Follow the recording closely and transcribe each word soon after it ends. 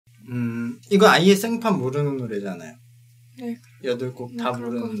이거 아예 생판 모르는 노래잖아요. 네. 8곡 다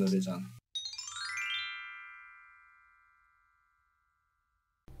모르는 노래잖아.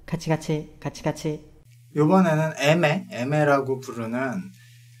 같이. 요번에는 에메라고 부르는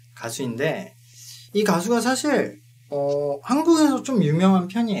가수인데 이 가수가 사실 한국에서 좀 유명한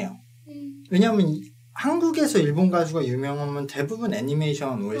편이에요. 왜냐면 한국에서 일본 가수가 유명하면 대부분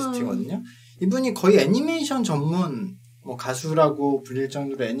애니메이션 OST거든요. 이분이 거의 애니메이션 전문 뭐 가수라고 불릴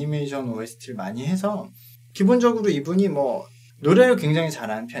정도로 애니메이션 OST를 많이 해서 기본적으로 이분이 뭐 노래를 굉장히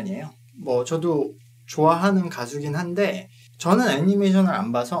잘하는 편이에요. 뭐 저도 좋아하는 가수긴 한데 저는 애니메이션을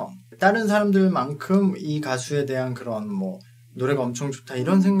안 봐서 다른 사람들만큼 이 가수에 대한 그런 뭐 노래가 엄청 좋다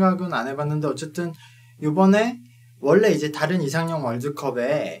이런 생각은 안 해봤는데 어쨌든 이번에 원래 이제 다른 이상형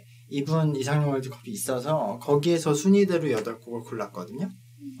월드컵에 이분 이상형 월드컵이 있어서 거기에서 순위대로 8곡을 골랐거든요.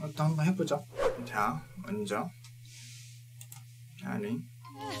 또 한번 해보죠. 자, 먼저 아니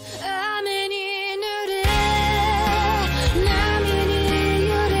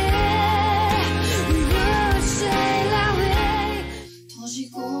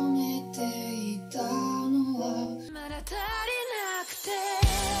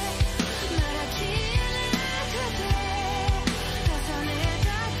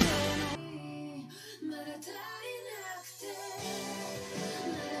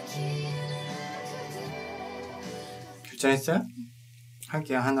결정했어요?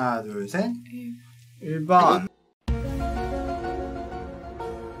 할게요. 하나, 둘, 셋. 1번.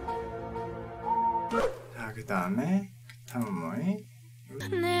 자, 그 다음에 다음은 뭐니?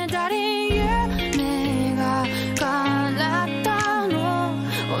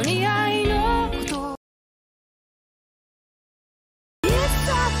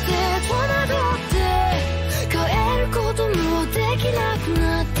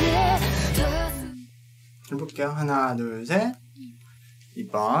 해볼게요. 하나, 둘, 셋.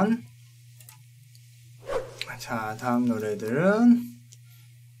 2번. 자, 다음 노래들은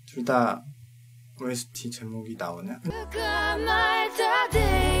둘 다 OST 제목이 나오네.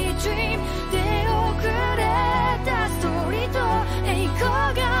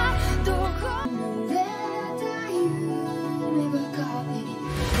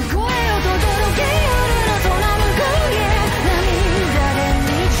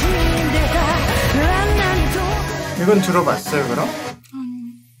 이건 들어봤어요, 그럼?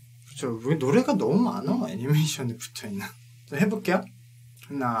 그쵸. 왜 노래가 너무 많아? 애니메이션에 붙어있나? 해볼게요.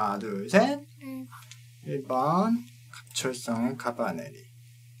 하나, 둘, 셋. 1번. 갑철성의 카바네리.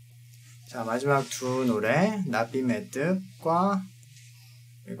 자, 마지막 두 노래. 나비매듭과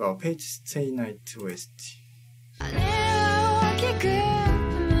이거 페이지 스테이 나이트 OST.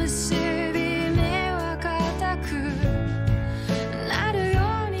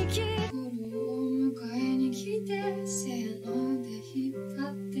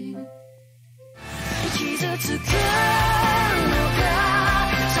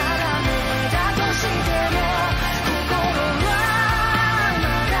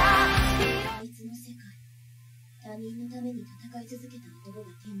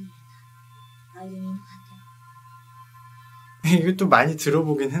 이것도 많이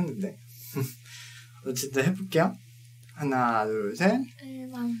들어보긴 했는데 어쨌든 해볼게요. 하나, 둘, 셋.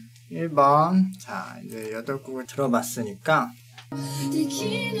 1번. 자, 이제 8곡을 들어봤으니까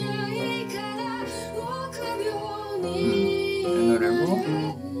이 노래고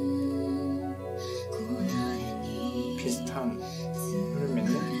비슷한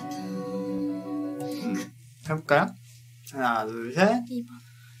흐름인데 해볼까요? 하나, 둘, 셋.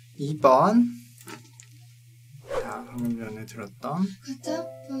 2번. 자, 방금 전에 들었던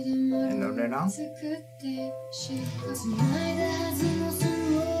이 노래랑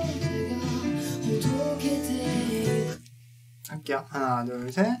할게요. 하나,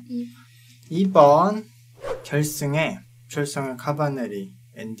 둘, 셋. 2번. 갑철성의 카바네리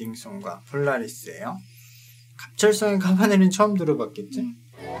엔딩송과 폴라리스예요. 갑철성의 카바네리는 처음 들어봤겠지?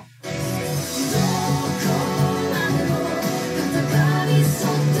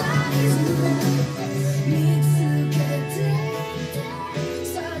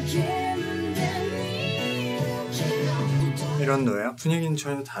 이런 노래야. 분위기는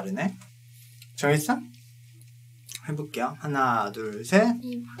전혀 다르네. 정했어? 해볼게요. 하나, 둘, 셋.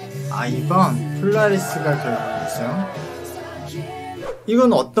 2번. 폴라리스가 결국이었어요.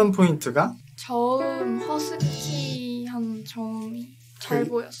 이건 어떤 포인트가? 저음 허스키한 저음이 잘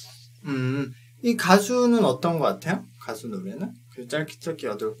보였어. 이 가수는 어떤 것 같아요? 가수 노래는? 그 짧게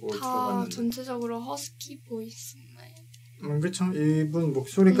 8곡을 들어봤는데 전체적으로 허스키 보이스나요? 그쵸. 이분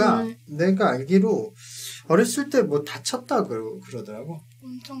목소리가 내가 알기로 어렸을 때 뭐 다쳤다 그러더라고.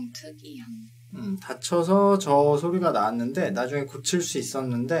 엄청 특이한. 다쳐서 저 소리가 나왔는데 나중에 고칠 수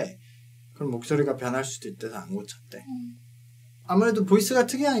있었는데 그럼 목소리가 변할 수도 있대서 안 고쳤대. 아무래도 보이스가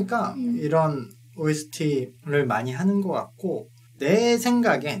특이하니까 이런 OST를 많이 하는 것 같고, 내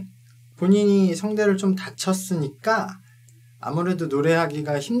생각엔 본인이 성대를 좀 다쳤으니까 아무래도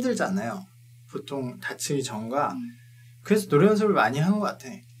노래하기가 힘들잖아요. 보통 다치기 전과. 그래서 노래 연습을 많이 한 것 같아.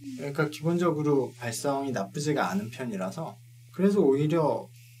 그러니까 기본적으로 발성이 나쁘지가 않은 편이라서 그래서 오히려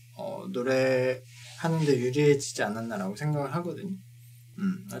노래하는데 유리해지지 않았나라고 생각을 하거든요.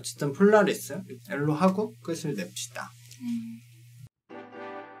 어쨌든 폴라리스 L로 하고 끝을 냅시다.